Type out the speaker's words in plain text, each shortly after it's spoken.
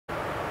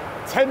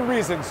10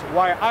 reasons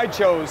why I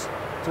chose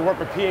to work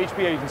with PHP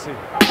Agency.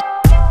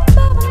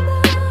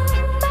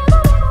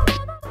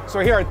 So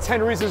here are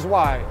 10 reasons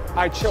why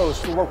I chose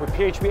to work with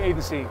PHP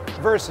Agency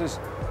versus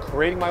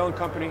creating my own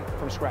company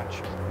from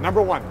scratch.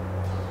 Number one,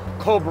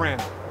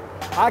 co-brand.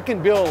 I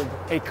can build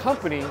a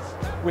company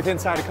within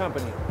inside a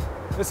company.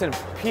 Listen,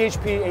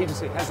 PHP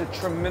Agency has a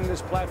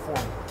tremendous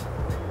platform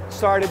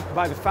started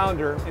by the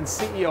founder and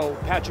CEO,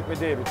 Patrick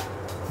McDavid.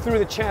 Through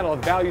the channel of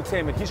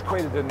Valuetainment, he's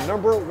created the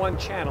 #1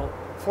 channel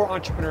for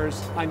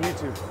entrepreneurs on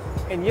YouTube.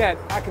 And yet,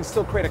 I can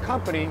still create a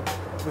company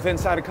within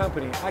inside a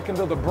company. I can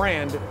build a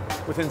brand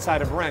within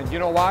inside a brand. You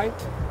know why?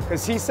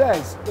 Because he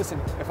says, listen,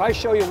 if I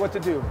show you what to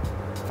do,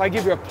 if I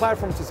give you a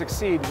platform to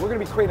succeed, we're going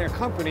to be creating a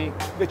company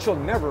that you'll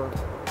never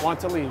want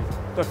to leave.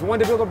 So if you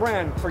want to build a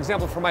brand, for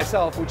example, for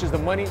myself, which is the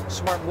Money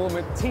Smart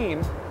Movement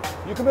team,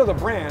 you can build a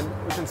brand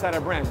within inside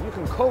a brand. You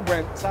can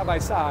co-brand side by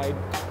side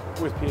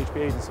with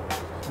PHP Agency.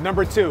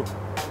 Number two,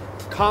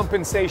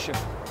 compensation.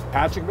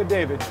 Patrick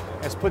McDavid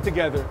has put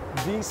together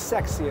the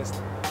sexiest,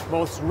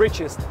 most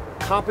richest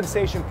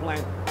compensation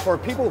plan for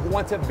people who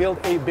want to build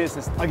a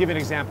business. I'll give you an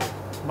example.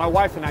 My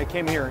wife and I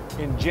came here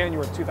in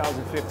January of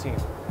 2015.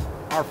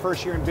 Our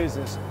first year in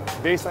business,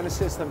 based on the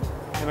system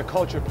and the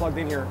culture plugged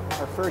in here,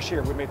 our first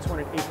year we made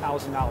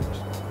 $208,000.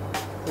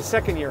 The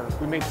second year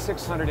we made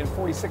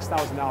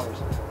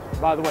 $646,000.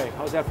 By the way,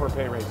 how's that for a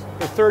pay raise?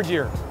 The third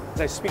year,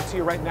 as I speak to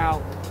you right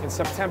now, in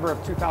September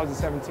of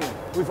 2017,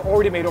 we've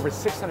already made over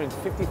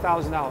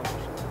 $650,000.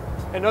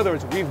 In other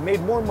words, we've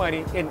made more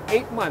money in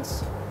 8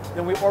 months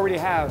than we already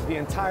have the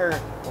entire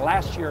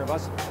last year of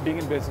us being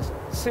in business,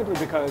 simply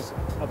because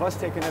of us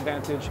taking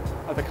advantage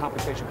of the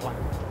compensation plan.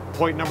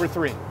 Point number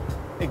three,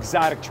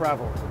 exotic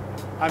travel.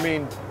 I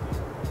mean,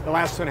 the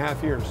last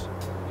 2.5 years,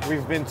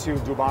 we've been to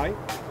Dubai,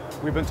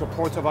 we've been to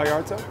Puerto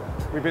Vallarta,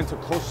 we've been to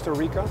Costa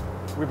Rica,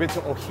 we've been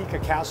to Oaxaca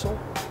Castle,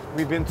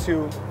 we've been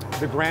to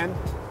the Grand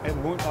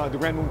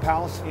Moon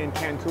Palace in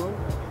Cancun,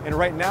 and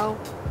right now,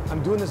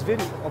 I'm doing this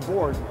video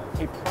aboard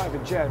a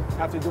private jet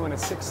after doing a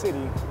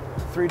 6-city,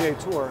 3-day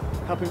tour,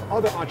 helping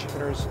other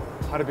entrepreneurs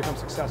how to become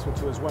successful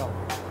too as well.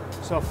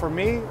 So for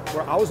me,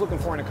 where I was looking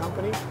for in a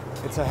company,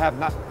 it's to have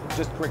not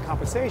just great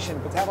compensation,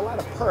 but to have a lot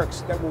of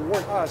perks that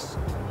reward us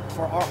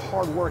for our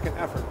hard work and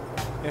effort.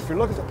 And if you're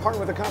looking to partner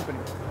with a company,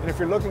 and if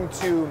you're looking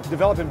to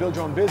develop and build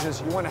your own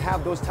business, you want to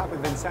have those type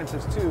of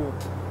incentives too,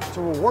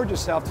 to reward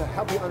yourself, to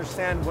help you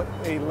understand what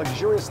a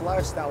luxurious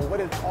lifestyle, what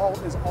it all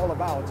is all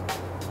about,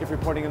 if you're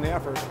putting in the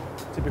effort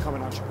to become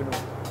an entrepreneur.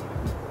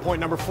 Point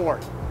number four,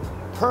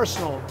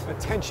 personal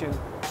attention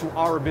to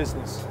our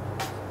business.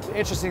 The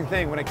interesting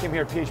thing, when I came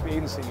here at PHP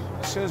Agency,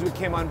 as soon as we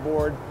came on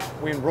board,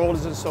 we enrolled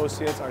as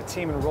associates, our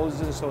team enrolled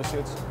as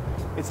associates.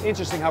 It's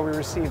interesting how we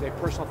received a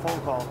personal phone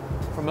call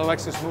from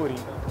Alexis Moody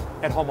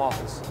at home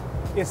office.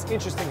 It's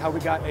interesting how we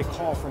got a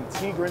call from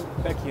Tigran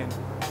Bekian,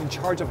 in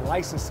charge of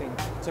licensing,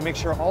 to make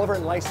sure all of our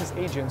licensed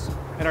agents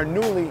and our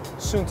newly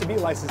soon-to-be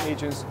licensed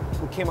agents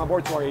who came on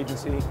board to our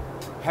agency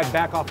had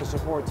back office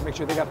support to make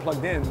sure they got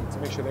plugged in, to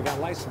make sure they got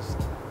licensed,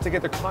 to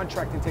get their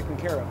contracting taken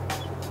care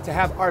of, to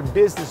have our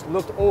business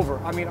looked over.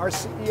 I mean, our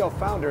CEO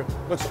founder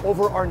looks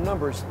over our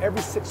numbers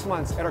every 6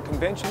 months at our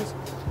conventions.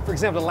 For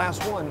example, the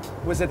last one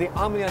was at the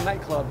Omnia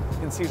nightclub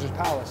in Caesar's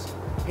Palace.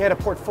 He had a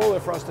portfolio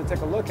for us to take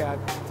a look at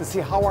to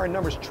see how our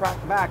numbers track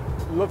back,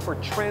 look for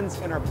trends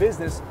in our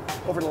business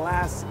over the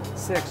last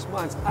 6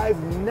 months. I've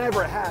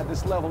never had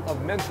this level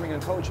of mentoring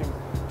and coaching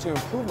to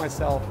improve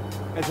myself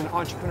as an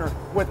entrepreneur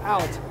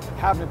without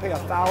having to pay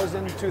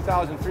 $1,000,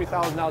 $2,000,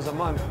 $3,000 a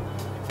month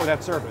for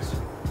that service.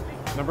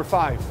 Number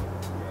five,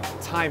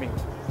 timing.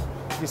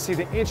 You see,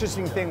 the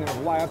interesting thing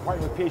of why I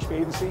partnered with PHP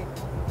Agency,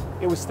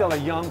 it was still a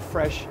young,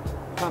 fresh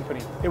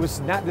company. It was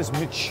not this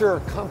mature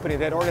company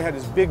that already had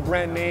this big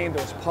brand name,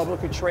 that was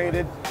publicly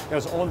traded, that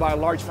was owned by a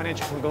large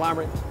financial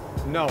conglomerate.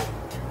 No,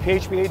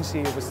 PHP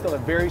Agency was still a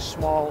very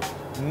small,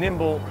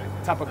 nimble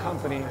type of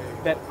company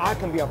that I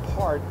can be a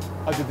part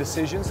of the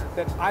decisions,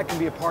 that I can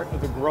be a part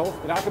of the growth,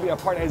 that I can be a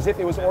part as if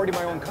it was already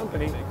my own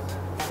company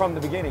from the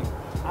beginning.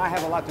 I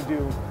have a lot to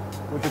do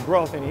with the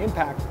growth and the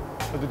impact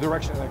of the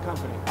direction of that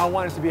company. I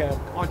wanted to be an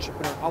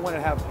entrepreneur. I wanted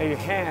to have a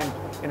hand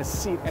and a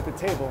seat at the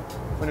table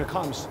when it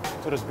comes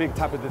to those big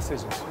type of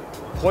decisions.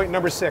 Point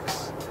number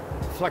six,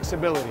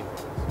 flexibility.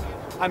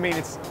 I mean,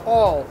 it's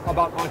all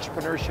about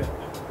entrepreneurship.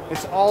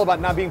 It's all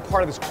about not being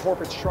part of this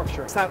corporate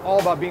structure. It's not all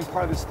about being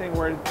part of this thing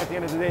where at the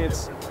end of the day,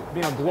 it's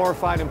being a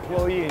glorified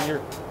employee and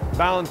you're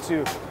bound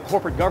to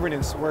corporate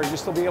governance where you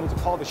still be able to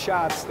call the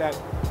shots, that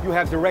you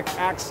have direct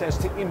access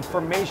to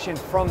information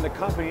from the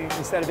company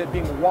instead of it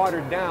being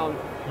watered down.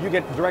 You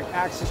get direct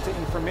access to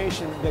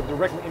information that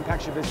directly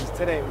impacts your business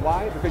today.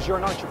 Why? Because you're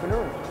an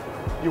entrepreneur.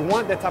 You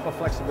want that type of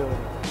flexibility.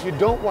 You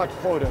don't want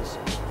quotas.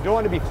 You don't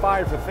want to be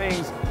fired for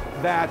things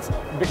that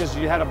because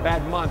you had a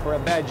bad month or a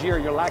bad year,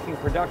 you're lacking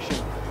production.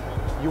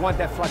 You want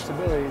that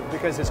flexibility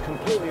because it's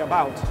completely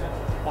about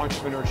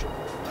entrepreneurship.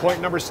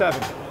 Point number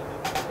seven,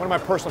 one of my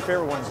personal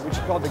favorite ones, which is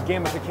called the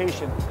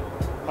gamification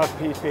of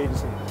PHP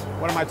Agency.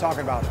 What am I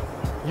talking about?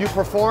 You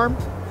perform,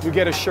 you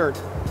get a shirt.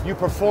 You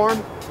perform,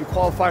 you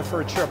qualify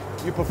for a trip.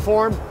 You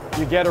perform,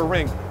 you get a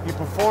ring. You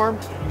perform,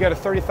 you get a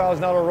 $30,000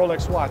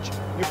 Rolex watch.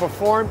 You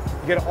perform,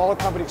 you get an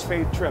all-company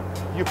paid trip.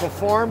 You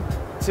perform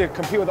to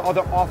compete with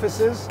other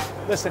offices.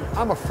 Listen,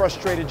 I'm a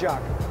frustrated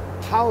jock.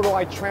 How do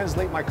I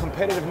translate my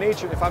competitive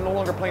nature if I'm no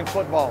longer playing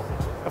football,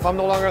 if I'm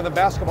no longer on the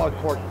basketball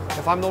court,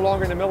 if I'm no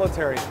longer in the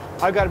military?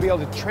 I've got to be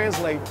able to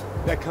translate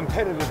that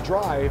competitive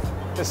drive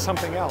to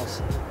something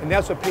else. And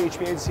that's what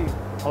PHP Agency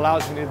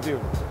allows me to do.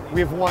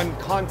 We've won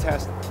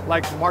contests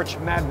like March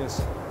Madness,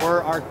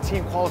 where our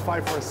team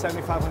qualified for a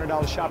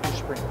 $7,500 shopping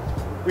spree.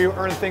 We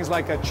earned things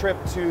like a trip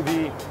to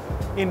the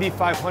Indy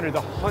 500,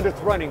 the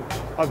 100th running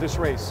of this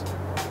race.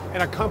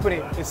 And a company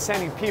is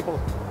sending people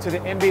to the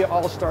NBA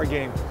All-Star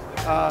Game,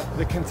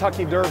 the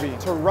Kentucky Derby,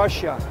 to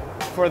Russia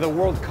for the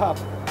World Cup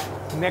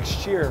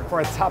next year for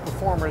our top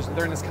performers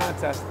during this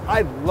contest.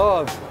 I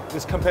love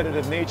this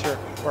competitive nature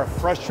where a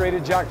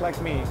frustrated jock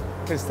like me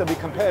can still be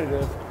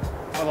competitive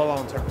for the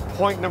long term.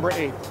 Point number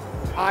 8,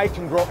 I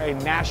can grow a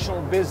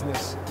national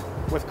business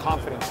with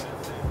confidence.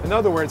 In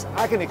other words,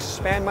 I can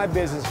expand my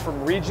business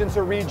from region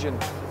to region,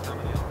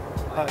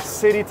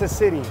 city to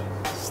city,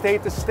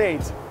 state to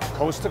state,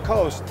 coast to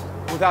coast,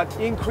 without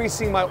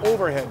increasing my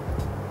overhead.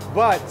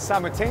 But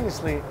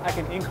simultaneously, I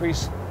can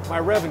increase my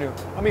revenue.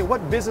 I mean,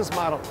 what business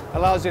model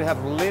allows you to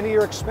have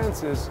linear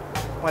expenses,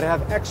 but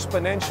have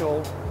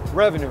exponential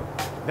revenue?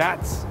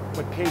 That's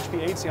what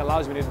PHP Agency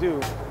allows me to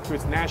do through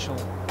its National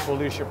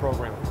Leadership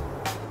Program.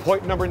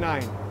 Point number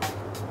 9,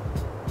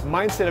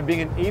 mindset of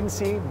being an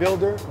agency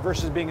builder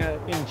versus being an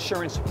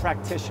insurance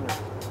practitioner.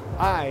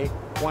 I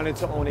wanted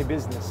to own a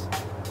business.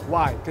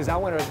 Why? Because I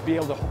wanted to be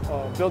able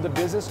to build a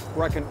business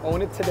where I can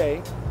own it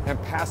today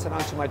and pass it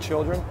on to my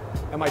children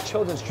and my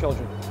children's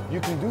children. You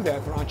can do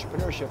that through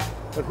entrepreneurship.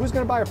 But who's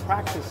going to buy a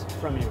practice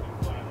from you?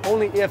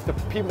 Only if the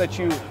people that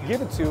you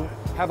give it to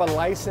have a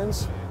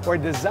license or a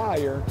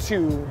desire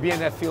to be in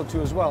that field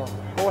too as well.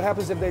 But what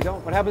happens if they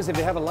don't? What happens if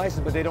they have a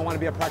license but they don't want to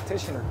be a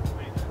practitioner?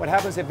 What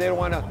happens if they don't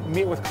want to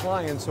meet with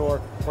clients or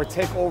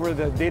take over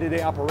the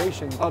day-to-day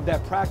operation of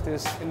that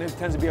practice, and it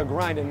tends to be a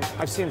grind? And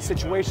I've seen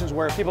situations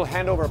where people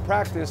hand over a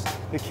practice,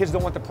 the kids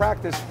don't want the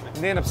practice, and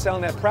they end up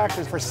selling that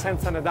practice for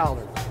cents on the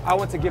dollar. I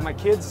want to give my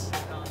kids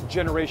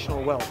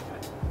generational wealth.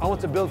 I want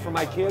to build for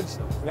my kids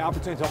the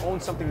opportunity to own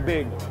something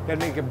big that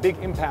make a big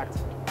impact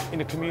in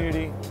the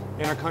community,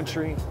 in our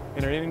country,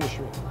 in our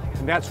industry.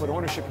 And that's what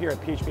ownership here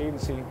at PHP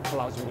Agency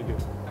allows me to do.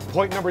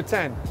 Point number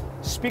 10,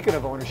 speaking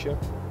of ownership,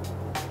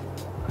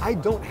 I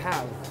don't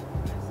have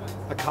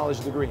a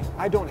college degree.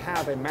 I don't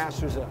have a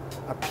master's, a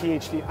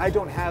PhD. I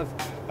don't have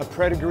a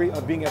pedigree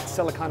of being at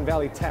Silicon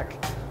Valley Tech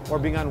or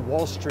being on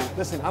Wall Street.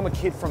 Listen, I'm a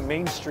kid from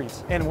Main Street.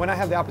 And when I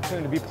have the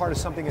opportunity to be part of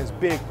something as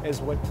big as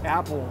what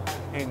Apple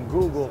and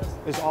Google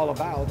is all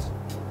about,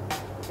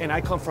 and I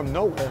come from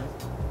nowhere,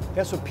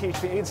 that's what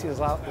PHP Agency has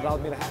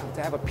allowed me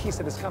to have a piece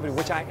of this company,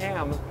 which I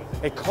am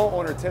a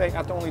co-owner today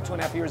after only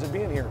 2.5 years of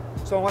being here.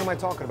 So what am I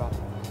talking about?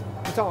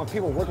 I'm talking about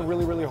people working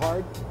really, really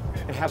hard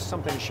and have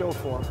something to show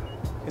for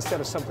instead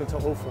of something to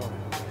owe for.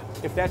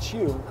 If that's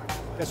you,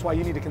 that's why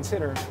you need to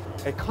consider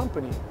a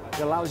company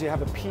that allows you to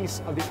have a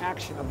piece of the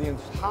action of the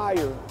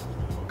entire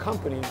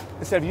company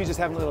instead of you just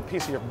having a little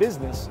piece of your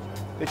business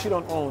that you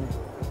don't own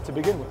to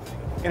begin with.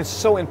 And it's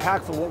so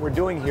impactful what we're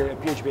doing here at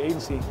PHP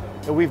Agency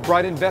that we've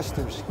brought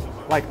investors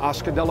like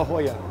Oscar De La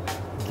Hoya,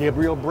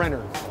 Gabriel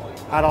Brenner,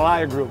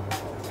 Atalaya Group,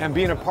 and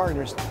being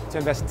partners to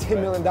invest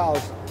 $10 million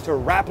to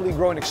rapidly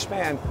grow and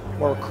expand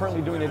what we're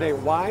currently doing today.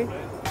 Why?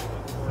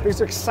 Because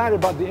they're excited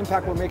about the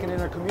impact we're making in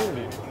our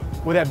community.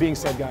 With that being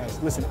said,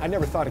 guys, listen, I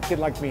never thought a kid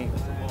like me,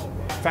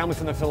 family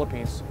from the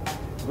Philippines,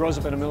 grows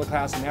up in a middle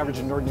class and average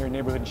and ordinary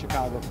neighborhood in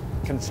Chicago,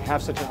 can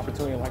have such an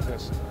opportunity like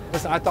this.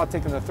 Listen, I thought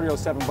taking the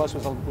 307 bus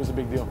was a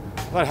big deal.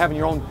 I thought having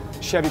your own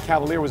Chevy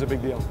Cavalier was a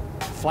big deal.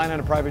 Flying on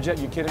a private jet,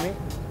 you kidding me?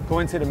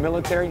 Going to the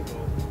military,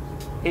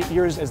 8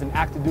 years as an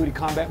active duty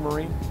combat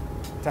Marine,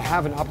 to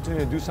have an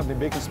opportunity to do something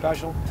big and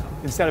special.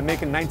 Instead of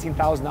making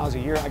 $19,000 a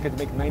year, I get to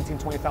make $19,000,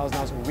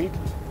 $20,000 a week.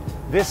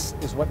 This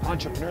is what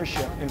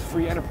entrepreneurship and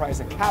free enterprise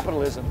and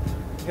capitalism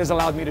has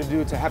allowed me to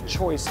do, to have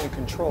choice and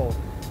control.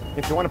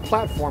 If you want a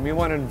platform, you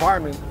want an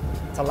environment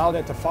to allow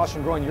that to foster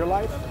and grow in your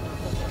life,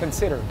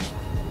 consider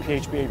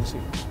PHP Agency.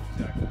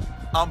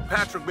 I'm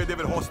Patrick B.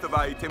 David, host of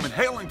IETM, and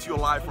hailing to you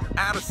live from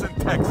Addison,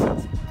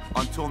 Texas.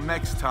 Until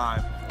next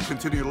time,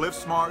 continue to live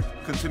smart,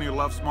 continue to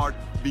love smart,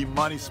 be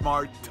money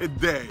smart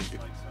today.